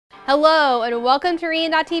Hello and welcome to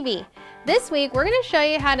Rian.tv. This week we're going to show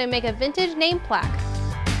you how to make a vintage name plaque.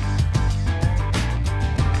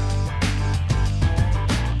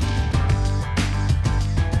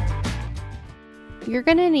 You're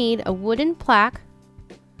going to need a wooden plaque,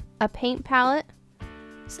 a paint palette,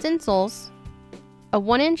 stencils, a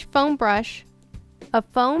 1-inch foam brush, a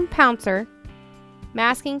foam pouncer,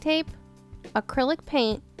 masking tape, acrylic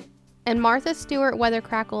paint, and Martha Stewart Weather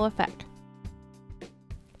Crackle effect.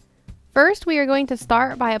 First, we are going to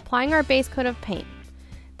start by applying our base coat of paint.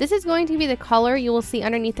 This is going to be the color you will see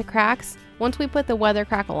underneath the cracks once we put the Weather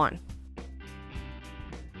Crackle on.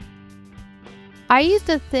 I used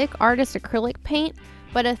a thick artist acrylic paint,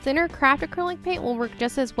 but a thinner craft acrylic paint will work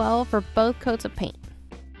just as well for both coats of paint.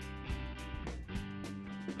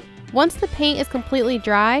 Once the paint is completely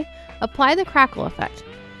dry, apply the crackle effect.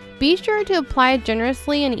 Be sure to apply it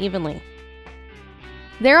generously and evenly.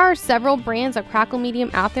 There are several brands of crackle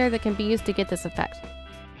medium out there that can be used to get this effect.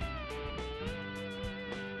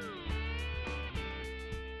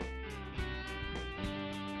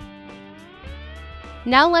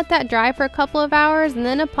 Now let that dry for a couple of hours and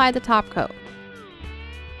then apply the top coat.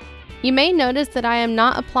 You may notice that I am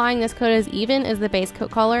not applying this coat as even as the base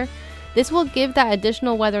coat color. This will give that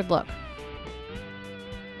additional weathered look.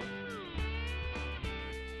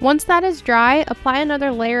 Once that is dry, apply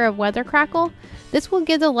another layer of Weather Crackle. This will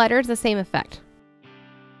give the letters the same effect.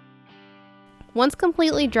 Once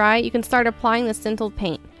completely dry, you can start applying the stenciled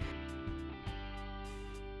paint.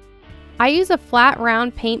 I use a flat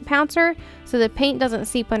round paint pouncer so the paint doesn't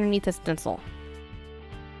seep underneath the stencil.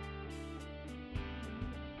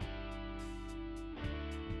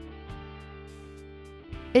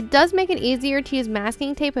 It does make it easier to use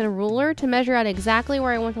masking tape and a ruler to measure out exactly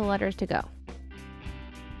where I want the letters to go.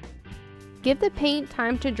 Give the paint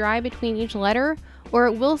time to dry between each letter or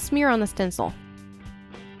it will smear on the stencil.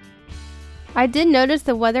 I did notice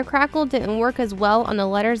the Weather Crackle didn't work as well on the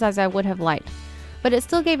letters as I would have liked, but it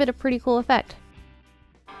still gave it a pretty cool effect.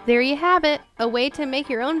 There you have it, a way to make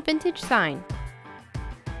your own vintage sign.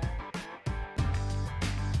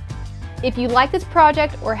 If you like this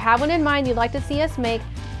project or have one in mind you'd like to see us make,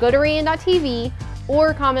 go to Rian.tv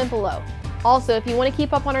or comment below. Also, if you want to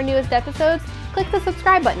keep up on our newest episodes, click the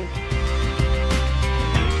subscribe button.